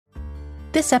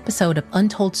This episode of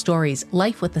Untold Stories,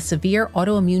 Life with a Severe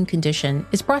Autoimmune Condition,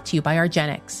 is brought to you by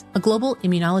argenx, a global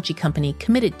immunology company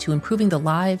committed to improving the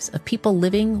lives of people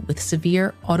living with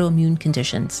severe autoimmune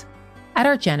conditions. At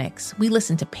argenx, we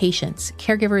listen to patients,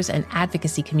 caregivers, and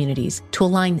advocacy communities to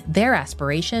align their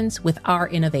aspirations with our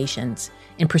innovations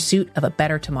in pursuit of a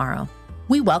better tomorrow.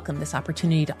 We welcome this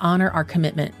opportunity to honor our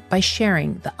commitment by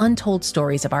sharing the untold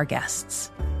stories of our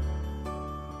guests.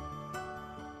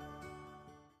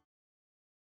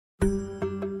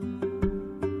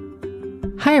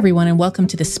 Hi, everyone, and welcome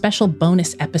to this special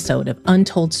bonus episode of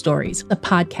Untold Stories, a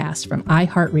podcast from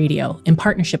iHeartRadio in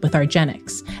partnership with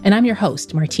argenx. And I'm your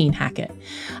host, Martine Hackett.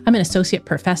 I'm an associate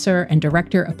professor and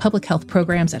director of public health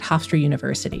programs at Hofstra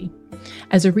University.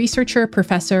 As a researcher,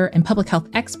 professor, and public health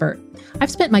expert,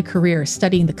 I've spent my career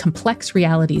studying the complex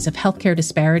realities of healthcare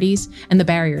disparities and the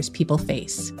barriers people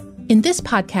face. In this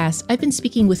podcast, I've been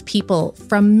speaking with people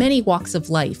from many walks of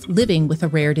life living with a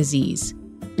rare disease.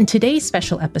 In today's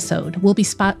special episode, we'll be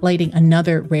spotlighting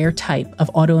another rare type of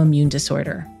autoimmune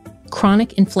disorder,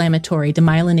 chronic inflammatory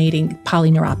demyelinating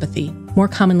polyneuropathy, more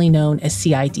commonly known as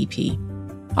CIDP.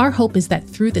 Our hope is that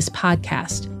through this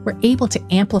podcast, we're able to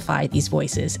amplify these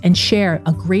voices and share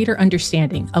a greater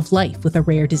understanding of life with a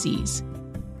rare disease.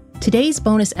 Today's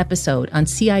bonus episode on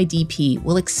CIDP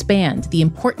will expand the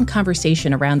important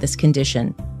conversation around this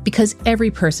condition because every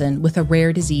person with a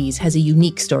rare disease has a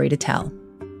unique story to tell.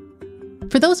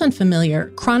 For those unfamiliar,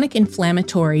 chronic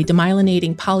inflammatory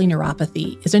demyelinating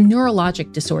polyneuropathy is a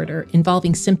neurologic disorder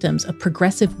involving symptoms of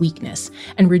progressive weakness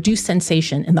and reduced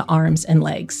sensation in the arms and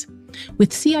legs.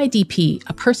 With CIDP,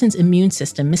 a person's immune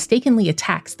system mistakenly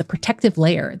attacks the protective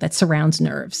layer that surrounds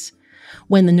nerves.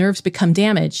 When the nerves become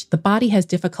damaged, the body has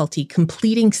difficulty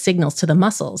completing signals to the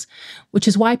muscles, which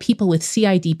is why people with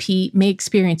CIDP may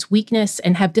experience weakness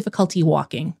and have difficulty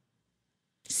walking.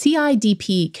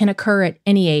 CIDP can occur at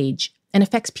any age and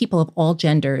affects people of all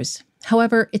genders.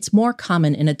 However, it's more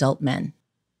common in adult men.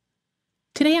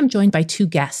 Today, I'm joined by two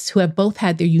guests who have both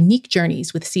had their unique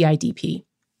journeys with CIDP.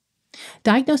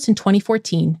 Diagnosed in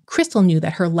 2014, Crystal knew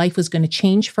that her life was going to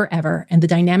change forever and the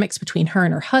dynamics between her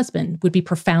and her husband would be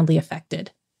profoundly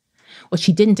affected. What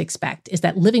she didn't expect is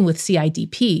that living with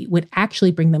CIDP would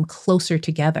actually bring them closer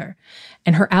together,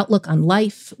 and her outlook on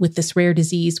life with this rare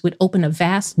disease would open a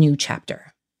vast new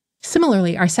chapter.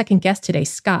 Similarly, our second guest today,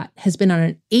 Scott, has been on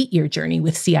an 8-year journey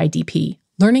with CIDP,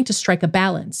 learning to strike a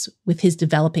balance with his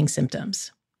developing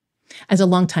symptoms. As a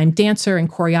longtime dancer and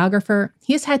choreographer,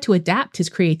 he has had to adapt his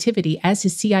creativity as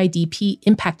his CIDP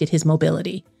impacted his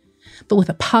mobility. But with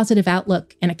a positive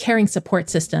outlook and a caring support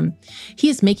system, he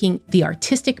is making the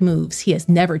artistic moves he has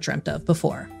never dreamt of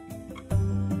before.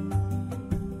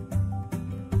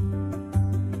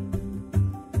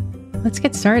 Let's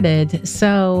get started.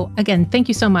 So again, thank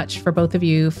you so much for both of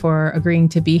you for agreeing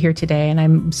to be here today. And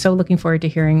I'm so looking forward to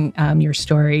hearing your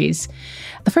stories.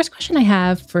 The first question I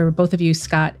have for both of you,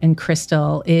 Scott and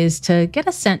Crystal, is to get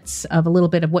a sense of a little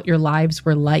bit of what your lives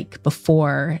were like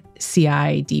before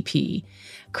CIDP.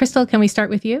 Crystal, can we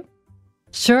start with you?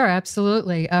 Sure,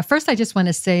 absolutely. First, I just want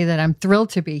to say that I'm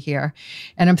thrilled to be here,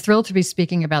 and I'm thrilled to be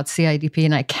speaking about CIDP,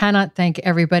 and I cannot thank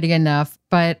everybody enough.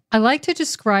 But I like to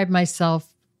describe myself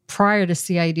prior to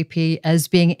CIDP as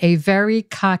being a very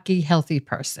cocky, healthy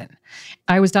person.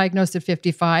 I was diagnosed at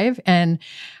 55 and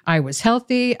I was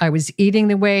healthy. I was eating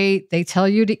the way they tell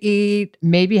you to eat,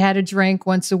 maybe had a drink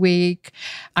once a week.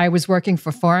 I was working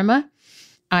for pharma.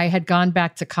 I had gone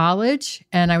back to college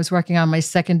and I was working on my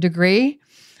second degree.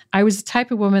 I was the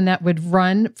type of woman that would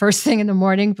run first thing in the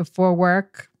morning before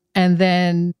work, and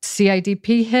then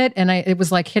CIDP hit and it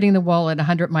was like hitting the wall at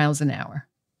 100 miles an hour.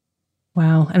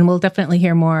 Wow. And we'll definitely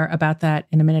hear more about that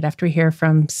in a minute after we hear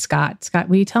from Scott. Scott,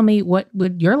 will you tell me what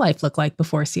would your life look like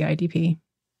before CIDP?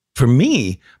 For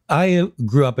me, I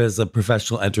grew up as a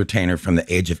professional entertainer from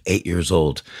the age of 8 years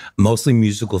old, mostly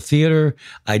musical theater.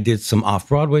 I did some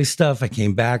off-Broadway stuff. I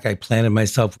came back. I planted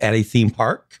myself at a theme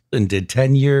park and did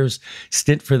 10 years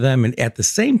stint for them. And at the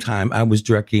same time, I was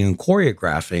directing and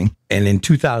choreographing. And in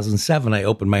 2007, I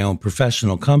opened my own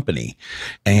professional company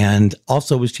and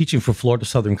also was teaching for Florida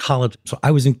Southern College. So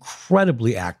I was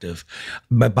incredibly active.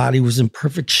 My body was in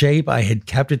perfect shape. I had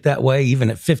kept it that way, even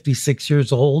at 56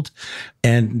 years old.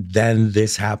 And then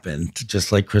this happened,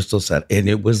 just like Crystal said. And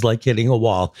it was like hitting a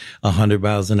wall, 100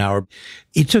 miles an hour.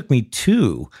 It took me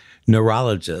 2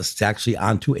 neurologists, actually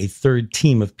onto a third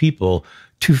team of people,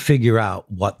 to figure out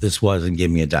what this was and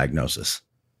give me a diagnosis.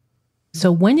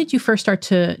 So when did you first start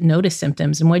to notice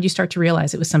symptoms, and when did you start to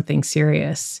realize it was something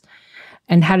serious?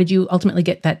 And how did you ultimately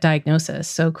get that diagnosis?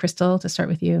 So Crystal, to start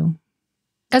with you.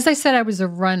 As I said, I was a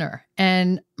runner,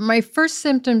 and my first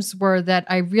symptoms were that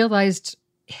I realized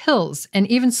hills and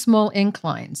even small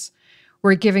inclines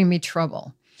were giving me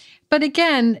trouble. But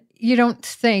again, you don't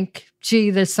think,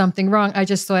 gee, there's something wrong. I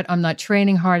just thought I'm not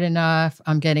training hard enough.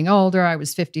 I'm getting older. I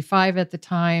was 55 at the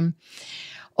time.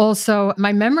 Also,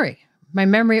 my memory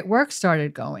at work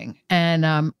started going.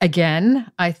 And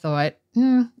again, I thought,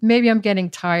 maybe I'm getting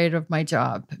tired of my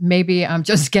job. Maybe I'm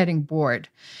just getting bored.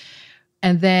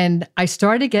 And then I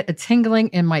started to get a tingling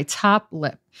in my top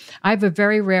lip. I have a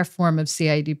very rare form of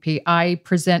CIDP. I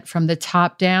present from the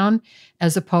top down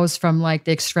as opposed from like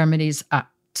the extremities up.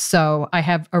 So I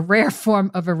have a rare form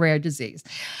of a rare disease.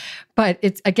 But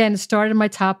it started in my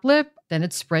top lip, then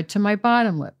it spread to my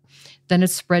bottom lip, then it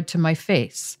spread to my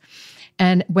face.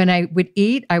 And when I would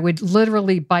eat, I would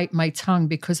literally bite my tongue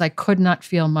because I could not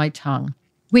feel my tongue.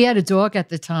 We had a dog at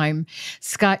the time.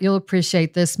 Scott, you'll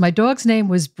appreciate this. My dog's name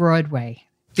was Broadway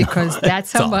because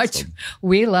that's how much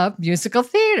we love musical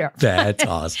theater. That's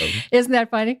awesome. Isn't that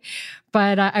funny?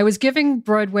 But I was giving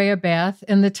Broadway a bath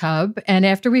in the tub. And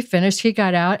after we finished, he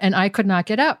got out and I could not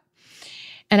get up.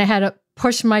 And I had to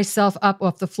push myself up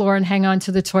off the floor and hang on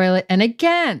to the toilet. And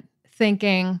again,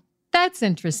 thinking, that's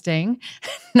interesting.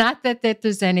 Not that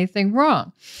there's anything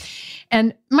wrong.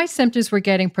 And my symptoms were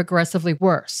getting progressively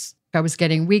worse. I was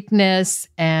getting weakness,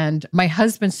 and my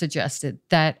husband suggested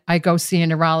that I go see a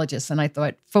neurologist. And I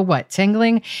thought, for what,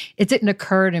 tingling? It didn't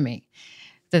occur to me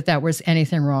that was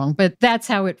anything wrong, but that's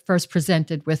how it first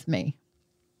presented with me.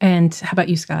 And how about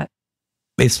you, Scott?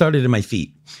 It started in my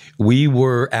feet. We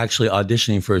were actually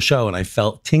auditioning for a show and I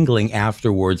felt tingling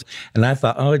afterwards. And I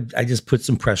thought, I just put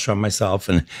some pressure on myself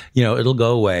and, it'll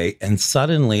go away. And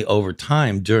suddenly over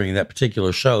time during that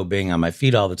particular show, being on my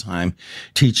feet all the time,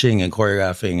 teaching and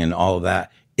choreographing and all of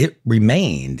that, it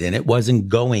remained and it wasn't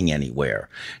going anywhere.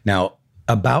 Now,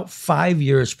 about 5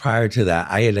 years prior to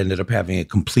that, I had ended up having a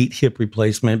complete hip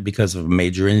replacement because of a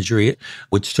major injury,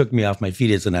 which took me off my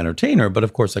feet as an entertainer. But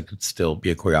of course, I could still be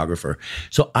a choreographer.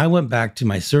 So I went back to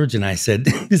my surgeon. I said,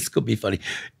 this could be funny.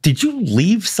 Did you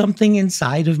leave something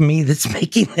inside of me that's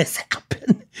making this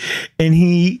happen? And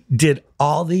he did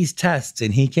all these tests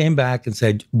and he came back and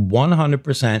said,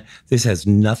 100%, this has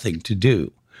nothing to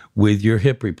do with your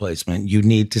hip replacement. You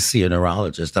need to see a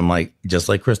neurologist. I'm like, just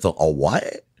like Crystal, a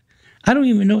what? I don't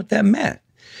even know what that meant.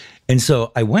 And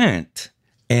so I went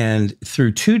and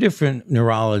through 2 different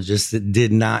neurologists that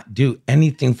did not do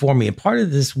anything for me. And part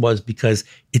of this was because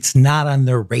it's not on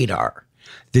their radar.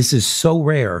 This is so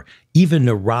rare. Even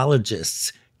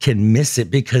neurologists can miss it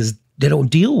because they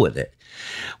don't deal with it.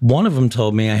 One of them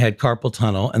told me I had carpal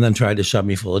tunnel and then tried to shove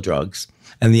me full of drugs.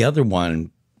 And the other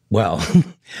one, well,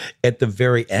 at the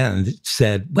very end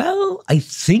said, well, I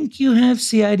think you have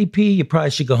CIDP. You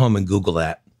probably should go home and Google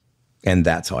that. And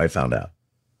that's how I found out.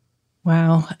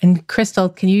 Wow. And Crystal,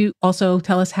 can you also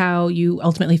tell us how you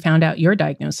ultimately found out your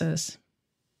diagnosis?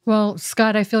 Well,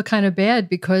 Scott, I feel kind of bad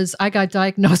because I got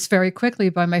diagnosed very quickly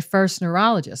by my first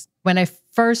neurologist. When I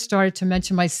first started to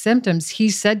mention my symptoms, he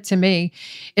said to me,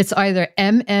 it's either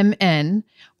MMN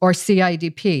or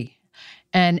CIDP.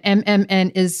 And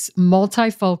MMN is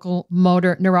multifocal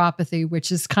motor neuropathy,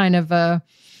 which is kind of a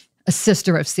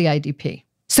sister of CIDP.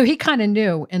 So he kind of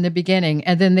knew in the beginning,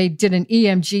 and then they did an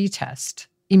EMG test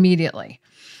immediately.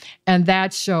 And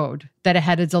that showed that I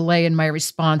had a delay in my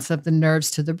response of the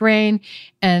nerves to the brain.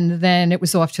 And then it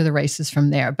was off to the races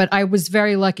from there. But I was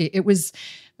very lucky. It was,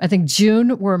 I think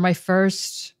June were my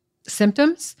first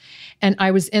symptoms. And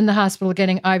I was in the hospital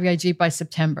getting IVIG by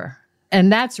September.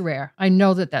 And that's rare. I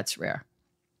know that that's rare.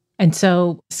 And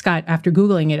so, Scott, after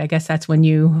Googling it, I guess that's when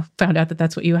you found out that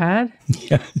that's what you had?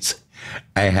 Yes.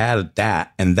 I had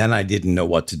that. And then I didn't know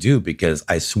what to do because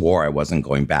I swore I wasn't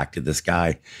going back to this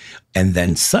guy. And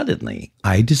then suddenly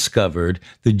I discovered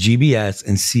the GBS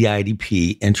and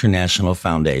CIDP International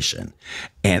Foundation.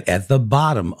 And at the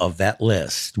bottom of that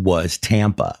list was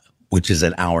Tampa, which is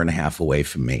an hour and a half away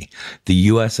from me. The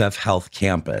USF Health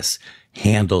Campus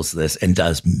handles this and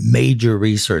does major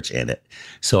research in it.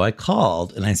 So I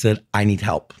called and I said, I need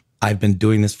help. I've been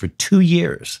doing this for 2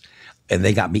 years. And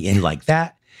they got me in like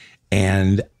that.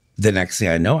 And the next thing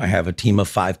I know, I have a team of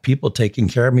 5 people taking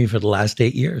care of me for the last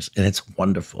 8 years. And it's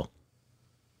wonderful.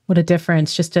 What a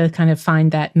difference just to kind of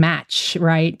find that match,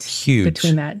 right? Huge.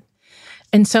 Between that.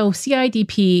 And so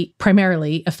CIDP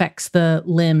primarily affects the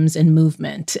limbs and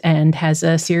movement and has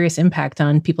a serious impact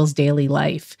on people's daily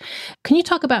life. Can you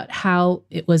talk about how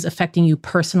it was affecting you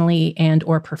personally and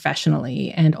or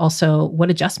professionally, and also what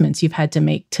adjustments you've had to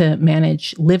make to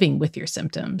manage living with your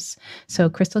symptoms? So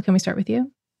Crystal, can we start with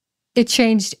you? It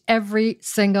changed every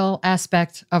single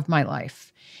aspect of my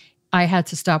life. I had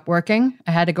to stop working.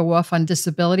 I had to go off on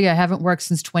disability. I haven't worked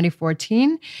since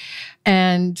 2014.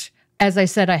 And As I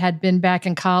said, I had been back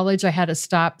in college. I had to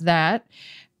stop that.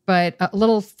 But a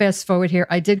little fast forward here,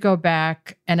 I did go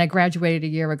back and I graduated a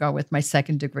year ago with my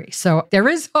second degree. So there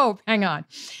is hope. Hang on.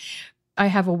 I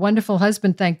have a wonderful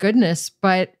husband, thank goodness,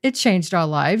 but it changed our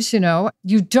lives.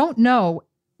 You don't know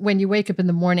when you wake up in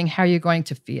the morning how you're going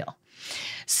to feel.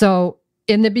 So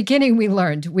in the beginning,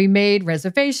 we made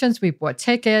reservations, we bought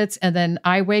tickets, and then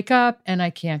I wake up and I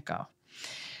can't go.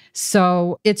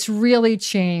 So it's really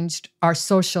changed our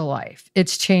social life.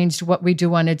 It's changed what we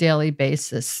do on a daily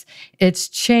basis. It's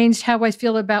changed how I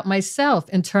feel about myself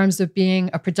in terms of being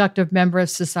a productive member of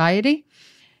society.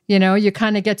 You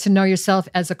kind of get to know yourself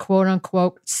as a quote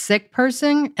unquote sick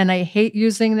person. And I hate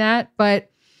using that,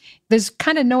 but there's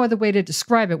kind of no other way to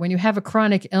describe it. When you have a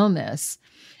chronic illness,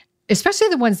 especially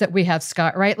the ones that we have,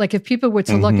 Scott, right? Like if people were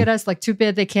to look at us, like too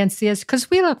bad they can't see us because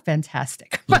we look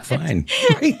fantastic. Look fine.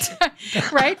 Great.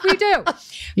 Right? We do.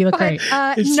 You look great.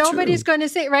 Nobody's going to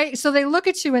say, right? So they look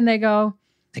at you and they go,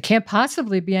 there can't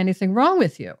possibly be anything wrong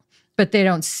with you. But they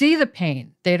don't see the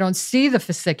pain. They don't see the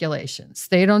fasciculations.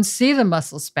 They don't see the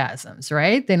muscle spasms,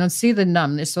 right? They don't see the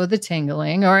numbness or the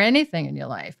tingling or anything in your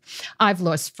life. I've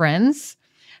lost friends.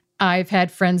 I've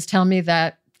had friends tell me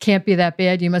that can't be that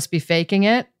bad. You must be faking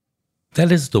it.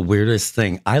 That is the weirdest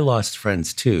thing. I lost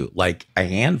friends too, like a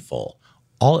handful,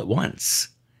 all at once.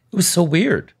 It was so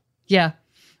weird. Yeah.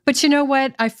 But you know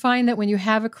what? I find that when you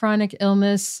have a chronic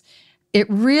illness, it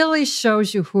really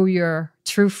shows you who your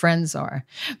true friends are.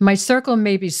 My circle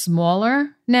may be smaller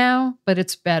now, but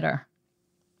it's better.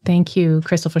 Thank you,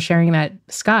 Crystal, for sharing that.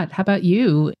 Scott, how about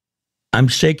you? I'm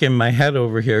shaking my head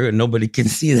over here and nobody can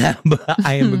see that, but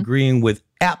I am agreeing with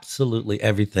absolutely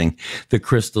everything that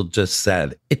Crystal just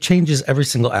said. It changes every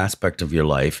single aspect of your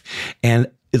life. And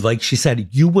like she said,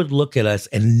 you would look at us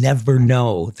and never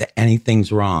know that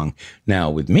anything's wrong. Now,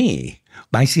 with me,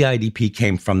 my CIDP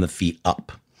came from the feet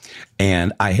up.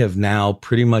 And I have now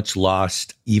pretty much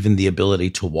lost even the ability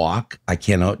to walk. I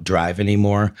cannot drive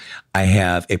anymore. I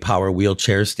have a power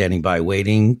wheelchair standing by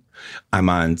waiting. I'm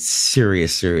on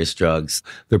serious, serious drugs.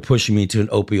 They're pushing me to an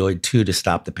opioid too to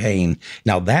stop the pain.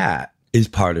 Now that is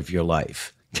part of your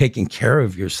life, taking care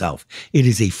of yourself. It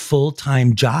is a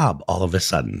full-time job all of a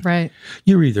sudden. Right.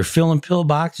 You're either filling pill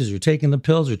boxes or taking the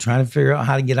pills or trying to figure out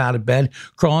how to get out of bed,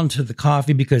 crawling to the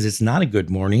coffee because it's not a good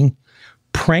morning.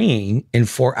 Praying in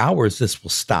 4 hours this will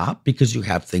stop because you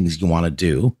have things you want to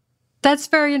do. That's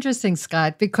very interesting,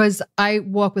 Scott, because I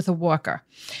walk with a walker.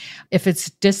 If it's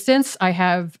distance, I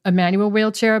have a manual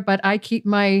wheelchair, but I keep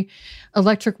my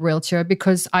electric wheelchair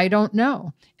because I don't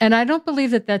know. And I don't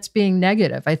believe that that's being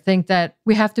negative. I think that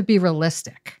we have to be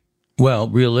realistic. Well,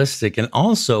 realistic. And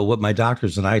also what my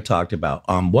doctors and I talked about.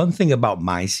 One thing about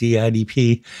my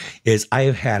CIDP is I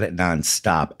have had it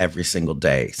nonstop every single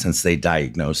day since they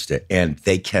diagnosed it, and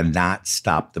they cannot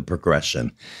stop the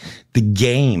progression. The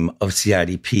game of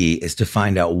CIDP is to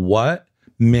find out what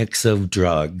mix of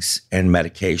drugs and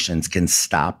medications can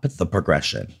stop the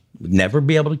progression. We'd never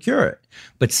be able to cure it,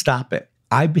 but stop it.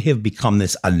 I have become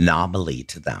this anomaly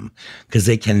to them because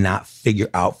they cannot figure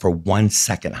out for 1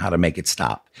 second how to make it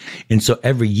stop. And so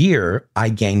every year I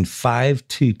gain 5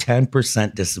 to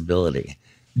 10% disability.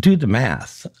 Do the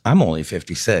math. I'm only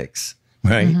 56,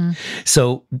 right? Mm-hmm.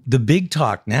 So the big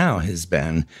talk now has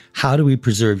been, how do we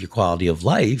preserve your quality of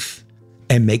life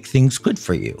and make things good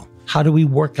for you? How do we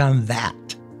work on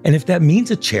that? And if that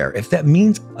means a chair, if that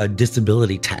means a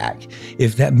disability tag,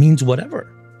 if that means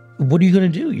whatever, what are you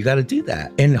going to do? You got to do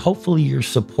that. And hopefully your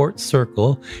support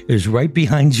circle is right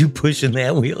behind you pushing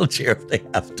that wheelchair if they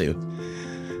have to.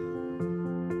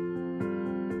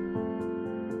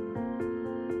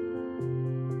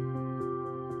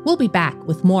 We'll be back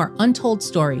with more untold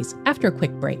stories after a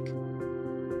quick break.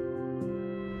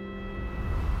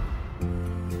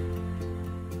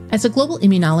 As a global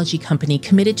immunology company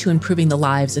committed to improving the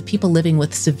lives of people living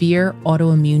with severe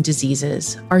autoimmune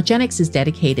diseases, argenx is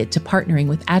dedicated to partnering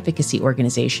with advocacy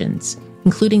organizations,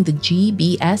 including the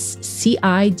GBS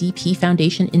CIDP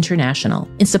Foundation International,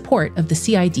 in support of the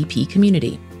CIDP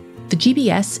community. The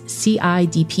GBS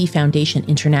CIDP Foundation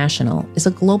International is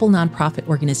a global nonprofit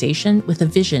organization with a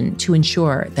vision to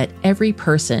ensure that every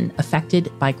person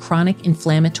affected by chronic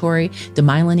inflammatory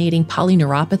demyelinating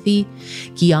polyneuropathy,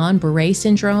 Guillain-Barré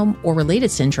syndrome, or related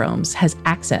syndromes has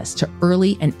access to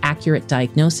early and accurate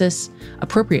diagnosis,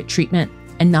 appropriate treatment,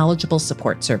 and knowledgeable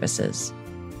support services.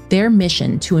 Their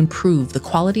mission to improve the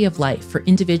quality of life for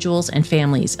individuals and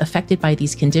families affected by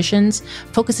these conditions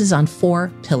focuses on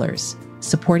 4 pillars: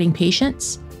 supporting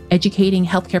patients, educating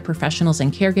healthcare professionals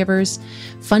and caregivers,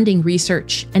 funding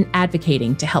research, and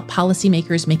advocating to help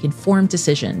policymakers make informed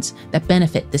decisions that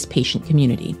benefit this patient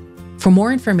community. For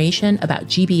more information about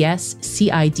GBS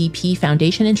CIDP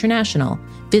Foundation International,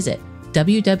 visit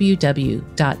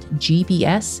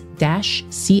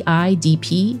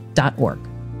www.gbs-cidp.org.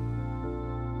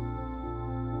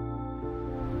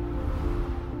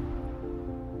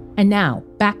 And now,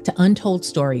 back to Untold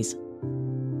Stories.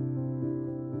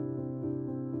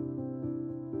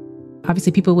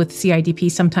 Obviously, people with CIDP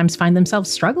sometimes find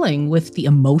themselves struggling with the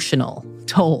emotional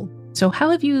toll. So how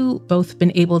have you both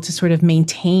been able to sort of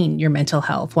maintain your mental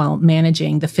health while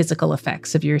managing the physical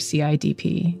effects of your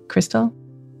CIDP? Crystal?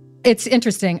 It's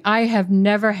interesting. I have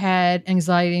never had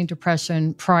anxiety and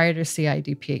depression prior to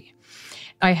CIDP.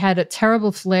 I had a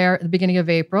terrible flare at the beginning of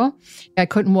April. I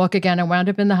couldn't walk again. I wound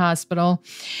up in the hospital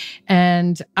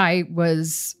and I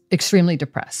was extremely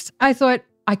depressed. I thought,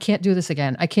 I can't do this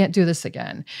again. I can't do this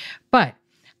again. But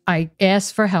I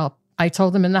asked for help. I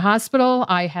told them in the hospital,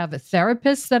 I have a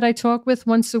therapist that I talk with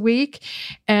once a week.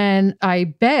 And I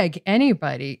beg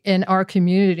anybody in our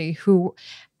community who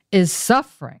is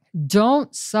suffering,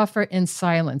 don't suffer in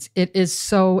silence. It is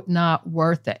so not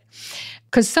worth it.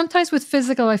 Because sometimes with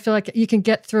physical, I feel like you can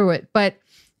get through it. But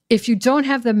if you don't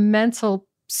have the mental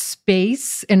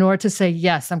space in order to say,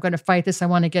 yes, I'm going to fight this, I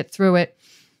want to get through it,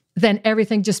 then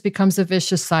everything just becomes a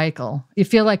vicious cycle. You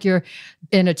feel like you're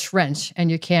in a trench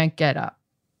and you can't get up.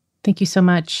 Thank you so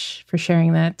much for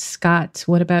sharing that. Scott,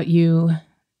 what about you?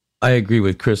 I agree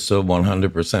with Crystal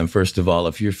 100%. First of all,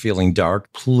 if you're feeling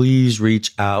dark, please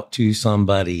reach out to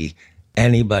somebody,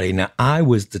 anybody. Now, I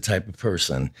was the type of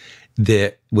person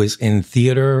that was in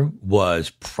theater,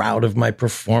 was proud of my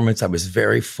performance. I was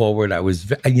very forward. I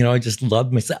just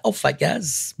loved myself, I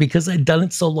guess, because I'd done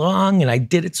it so long and I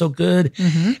did it so good.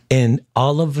 Mm-hmm. And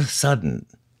all of a sudden,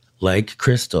 like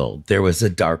Crystal, there was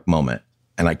a dark moment.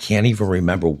 And I can't even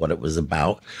remember what it was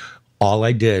about. All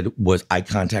I did was I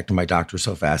contacted my doctor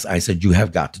so fast. I said, you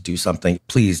have got to do something.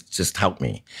 Please just help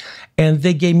me. And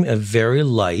they gave me a very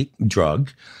light drug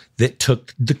that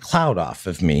took the cloud off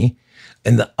of me.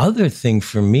 And the other thing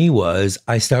for me was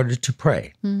I started to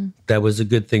pray. That was a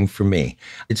good thing for me.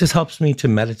 It just helps me to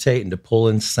meditate and to pull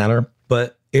in center.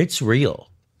 But it's real.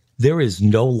 There is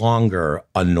no longer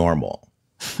a normal.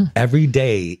 Every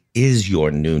day is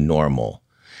your new normal.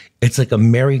 It's like a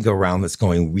merry-go-round that's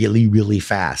going really, really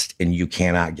fast and you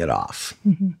cannot get off.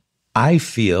 Mm-hmm. I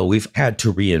feel we've had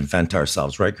to reinvent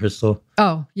ourselves, right, Crystal?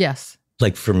 Oh, yes.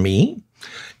 Like for me,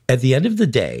 at the end of the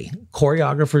day,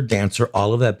 choreographer, dancer,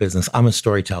 all of that business, I'm a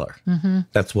storyteller. Mm-hmm.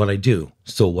 That's what I do.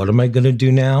 So what am I going to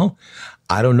do now?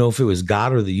 I don't know if it was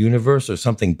God or the universe or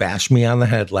something bashed me on the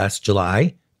head last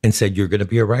July and said, you're going to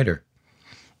be a writer.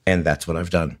 And that's what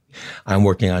I've done. I'm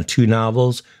working on 2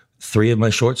 novels. 3 of my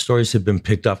short stories have been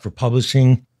picked up for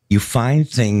publishing. You find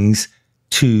things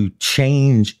to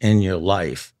change in your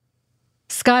life.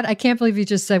 Scott, I can't believe you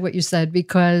just said what you said,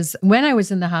 because when I was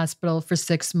in the hospital for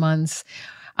 6 months,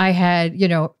 I had,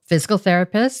 physical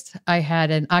therapist, I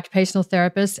had an occupational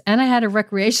therapist, and I had a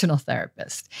recreational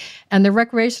therapist. And the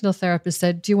recreational therapist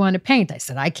said, do you want to paint? I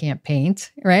said, I can't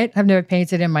paint, right? I've never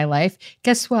painted in my life.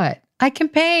 Guess what? I can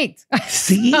paint.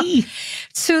 See?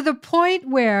 To the point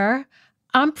where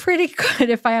I'm pretty good,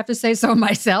 if I have to say so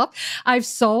myself. I've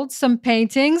sold some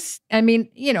paintings. I mean,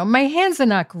 my hands are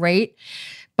not great,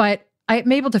 but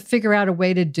I'm able to figure out a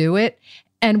way to do it.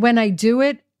 And when I do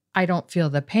it, I don't feel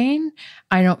the pain.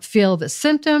 I don't feel the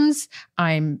symptoms.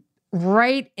 I'm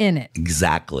right in it.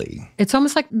 Exactly. It's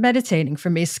almost like meditating for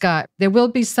me, Scott. There will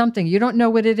be something. You don't know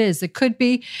what it is. It could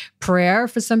be prayer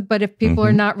for some, but if people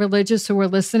are not religious who are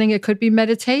listening, it could be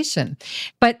meditation.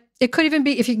 But it could even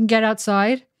be if you can get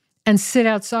outside and sit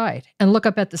outside and look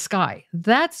up at the sky.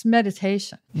 That's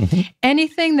meditation. Mm-hmm.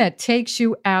 Anything that takes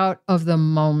you out of the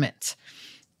moment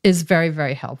is very,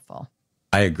 very helpful.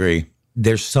 I agree.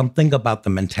 There's something about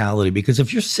the mentality, because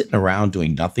if you're sitting around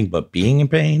doing nothing but being in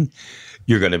pain,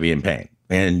 you're going to be in pain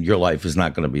and your life is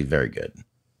not going to be very good.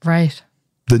 Right.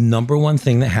 The number one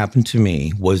thing that happened to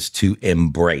me was to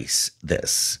embrace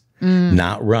this.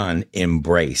 Not run,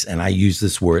 embrace. And I use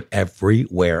this word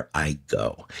everywhere I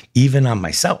go, even on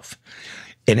myself.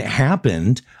 And it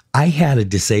happened, I had a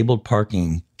disabled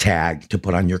parking tag to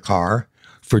put on your car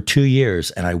for 2 years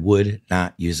and I would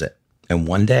not use it. And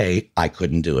one day I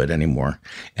couldn't do it anymore.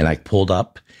 And I pulled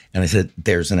up and I said,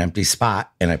 there's an empty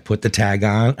spot. And I put the tag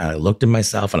on and I looked at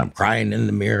myself and I'm crying in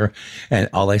the mirror. And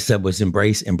all I said was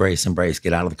embrace, embrace, embrace,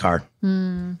 get out of the car.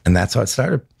 And that's how it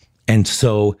started. And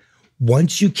so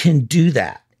once you can do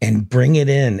that and bring it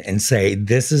in and say,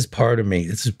 this is part of me,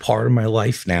 this is part of my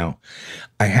life now,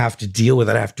 I have to deal with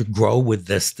it, I have to grow with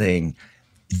this thing,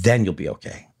 then you'll be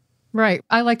okay. Right.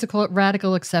 I like to call it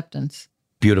radical acceptance.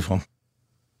 Beautiful.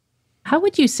 How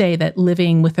would you say that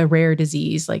living with a rare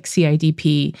disease like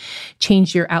CIDP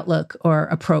changed your outlook or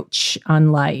approach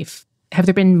on life? Have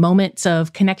there been moments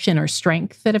of connection or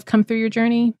strength that have come through your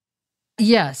journey?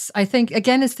 Yes, I think,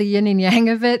 again, it's the yin and yang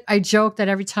of it. I joke that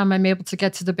every time I'm able to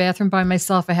get to the bathroom by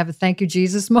myself, I have a thank you,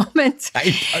 Jesus moment.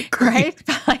 I agree. Right?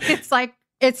 It's like,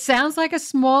 it sounds like a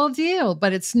small deal,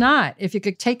 but it's not. If you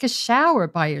could take a shower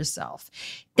by yourself,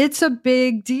 it's a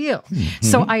big deal. Mm-hmm.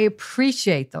 So I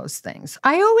appreciate those things.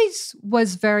 I always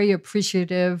was very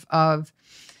appreciative of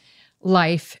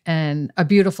life and a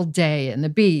beautiful day and the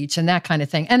beach and that kind of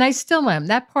thing. And I still am.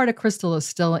 That part of Crystal is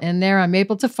still in there. I'm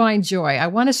able to find joy. I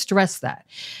want to stress that.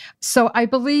 So I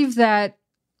believe that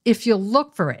if you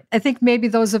look for it, I think maybe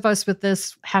those of us with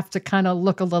this have to kind of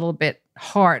look a little bit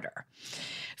harder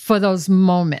for those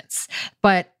moments.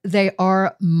 But they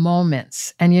are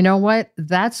moments. And you know what?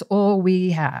 That's all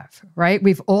we have, right?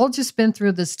 We've all just been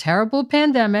through this terrible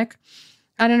pandemic.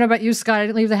 I don't know about you, Scott. I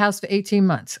didn't leave the house for 18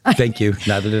 months. Thank you.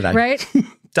 Neither did I. Right?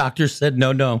 Doctors said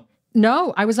no.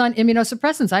 No, I was on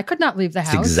immunosuppressants. I could not leave the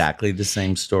house. It's exactly the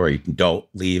same story. Don't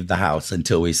leave the house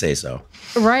until we say so.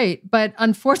 Right. But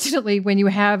unfortunately, when you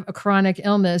have a chronic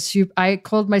illness, I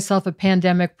called myself a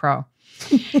pandemic pro.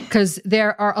 Because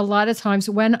there are a lot of times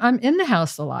when I'm in the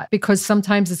house a lot, because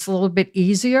sometimes it's a little bit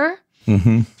easier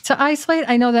to isolate.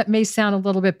 I know that may sound a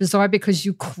little bit bizarre because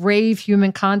you crave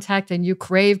human contact and you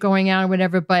crave going out or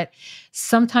whatever, but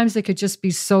sometimes it could just be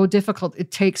so difficult.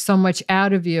 It takes so much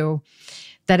out of you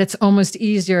that it's almost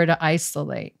easier to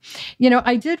isolate. You know,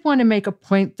 I did want to make a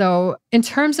point, though, in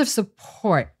terms of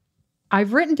support.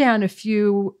 I've written down a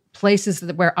few places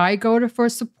where I go to for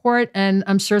support, and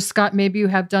I'm sure, Scott, maybe you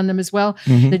have done them as well.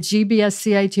 The GBS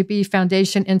CIDP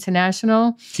Foundation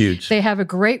International. Huge. They have a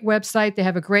great website. They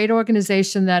have a great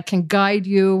organization that can guide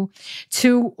you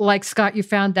to, like Scott, you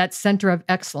found that center of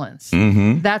excellence.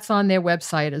 That's on their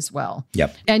website as well.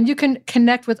 Yep. And you can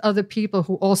connect with other people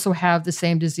who also have the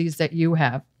same disease that you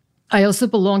have. I also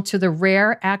belong to the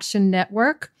Rare Action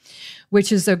Network,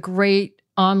 which is a great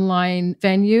online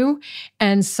venue.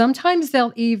 And sometimes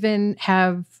they'll even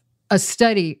have a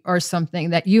study or something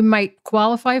that you might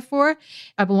qualify for.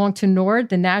 I belong to NORD,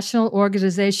 the National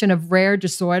Organization of Rare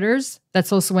Disorders.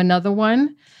 That's also another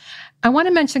one. I want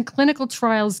to mention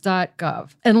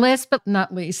clinicaltrials.gov. And last but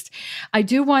not least, I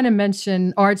do want to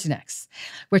mention Argenex,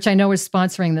 which I know is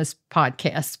sponsoring this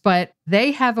podcast, but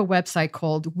they have a website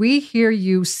called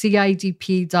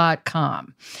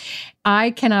WeHearYouCIDP.com.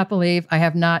 I cannot believe I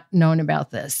have not known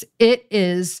about this. It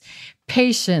is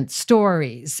patient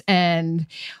stories and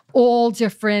all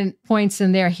different points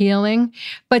in their healing.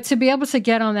 But to be able to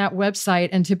get on that website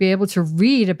and to be able to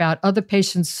read about other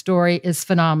patients' story is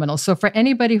phenomenal. So for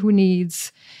anybody who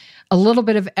needs a little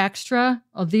bit of extra,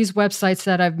 these websites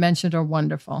that I've mentioned are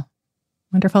wonderful.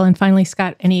 Wonderful. And finally,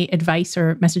 Scott, any advice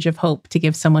or message of hope to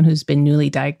give someone who's been newly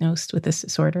diagnosed with this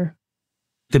disorder?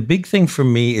 The big thing for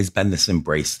me has been this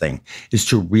embrace thing, is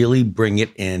to really bring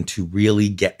it in, to really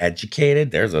get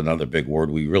educated. There's another big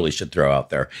word we really should throw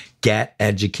out there. Get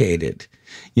educated.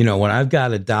 You know, when I've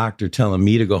got a doctor telling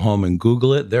me to go home and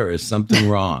Google it, there is something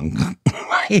wrong.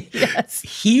 Yes.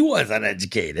 He wasn't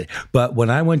educated. But when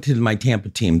I went to my Tampa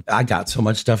team, I got so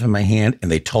much stuff in my hand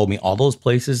and they told me all those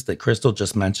places that Crystal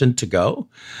just mentioned to go.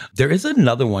 There is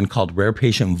another one called Rare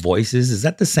Patient Voices. Is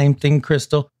that the same thing,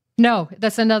 Crystal? No,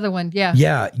 that's another one. Yeah.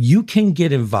 Yeah, you can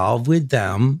get involved with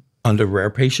them under Rare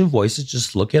Patient Voices.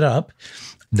 Just look it up.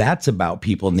 That's about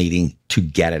people needing to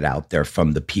get it out there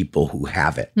from the people who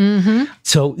have it.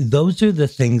 So those are the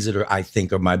things that I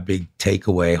think are my big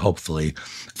takeaway, hopefully,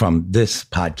 from this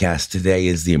podcast today,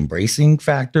 is the embracing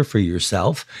factor for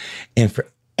yourself and for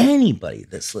anybody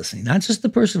that's listening, not just the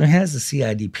person who has the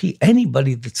CIDP,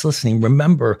 anybody that's listening.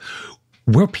 Remember,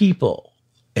 we're people.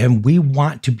 And we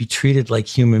want to be treated like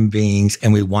human beings,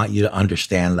 and we want you to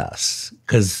understand us.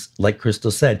 Because like Crystal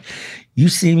said, you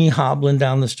see me hobbling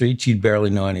down the street, you'd barely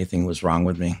know anything was wrong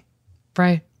with me.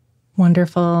 Right.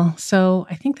 Wonderful. So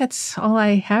I think that's all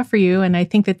I have for you. And I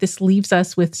think that this leaves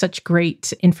us with such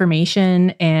great information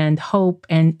and hope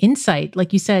and insight,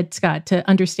 like you said, Scott, to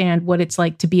understand what it's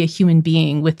like to be a human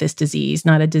being with this disease,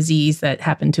 not a disease that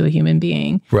happened to a human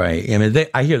being. Right. I mean,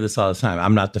 I hear this all the time.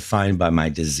 I'm not defined by my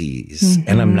disease,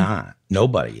 and I'm not.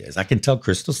 Nobody is. I can tell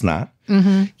Crystal's not,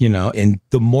 you know, and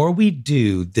the more we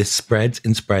do, this spreads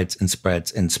and spreads and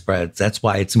spreads and spreads. That's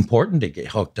why it's important to get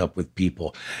hooked up with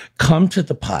people. Come to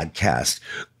the podcast,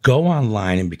 go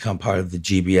online and become part of the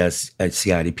GBS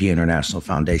CIDP International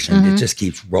Foundation. It just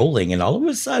keeps rolling. And all of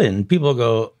a sudden people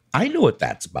go, I know what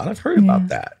that's about. I've heard about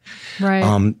that.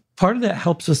 Right. Part of that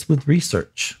helps us with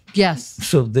research. Yes.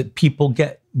 So that people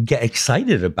get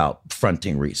excited about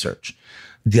fronting research.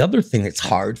 The other thing that's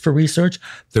hard for research,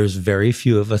 there's very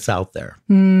few of us out there.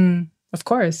 Of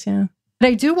course, yeah. But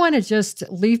I do want to just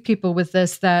leave people with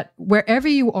this, that wherever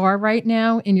you are right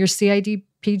now in your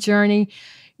CIDP journey,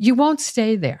 you won't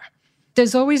stay there.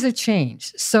 There's always a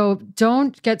change. So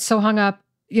don't get so hung up,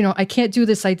 I can't do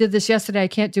this. I did this yesterday. I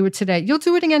can't do it today. You'll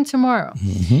do it again tomorrow.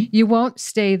 You won't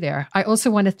stay there. I also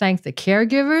want to thank the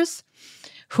caregivers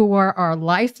who are our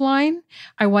lifeline.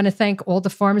 I want to thank all the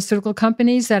pharmaceutical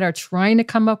companies that are trying to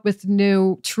come up with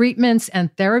new treatments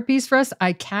and therapies for us.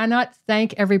 I cannot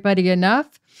thank everybody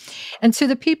enough. And to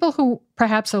the people who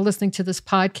perhaps are listening to this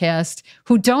podcast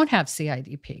who don't have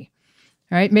CIDP,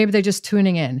 all right, maybe they're just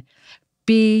tuning in.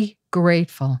 Be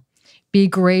grateful. Be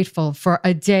grateful for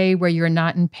a day where you're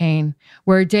not in pain,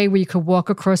 where a day where you could walk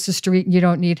across the street and you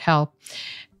don't need help.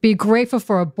 Be grateful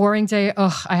for a boring day.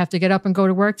 Oh, I have to get up and go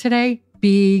to work today.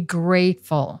 Be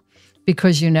grateful,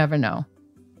 because you never know.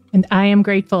 And I am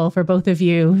grateful for both of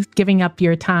you giving up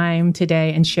your time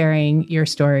today and sharing your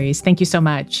stories. Thank you so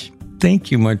much. Thank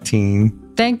you, Martine.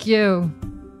 Thank you.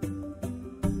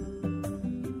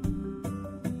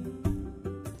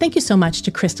 Thank you so much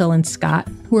to Crystal and Scott,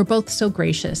 who are both so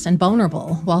gracious and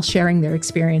vulnerable while sharing their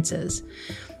experiences.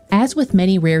 As with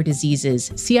many rare diseases,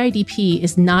 CIDP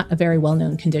is not a very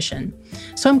well-known condition.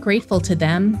 So I'm grateful to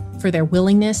them for their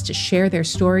willingness to share their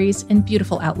stories and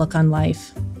beautiful outlook on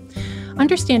life.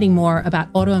 Understanding more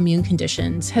about autoimmune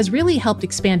conditions has really helped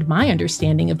expand my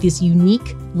understanding of these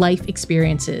unique life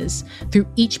experiences through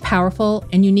each powerful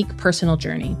and unique personal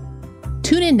journey.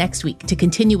 Tune in next week to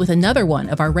continue with another one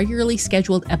of our regularly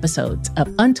scheduled episodes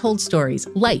of Untold Stories,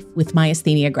 Life with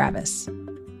Myasthenia Gravis.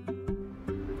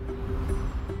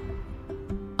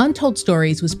 Untold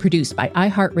Stories was produced by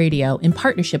iHeartRadio in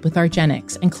partnership with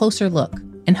Argenx and Closer Look,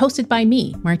 and hosted by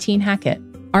me, Martine Hackett.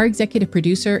 Our executive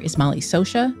producer is Molly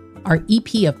Sosha, our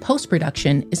EP of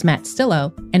post-production is Matt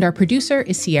Stillo, and our producer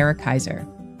is Sierra Kaiser.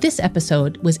 This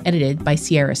episode was edited by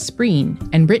Sierra Spreen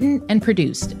and written and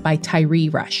produced by Tyree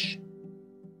Rush.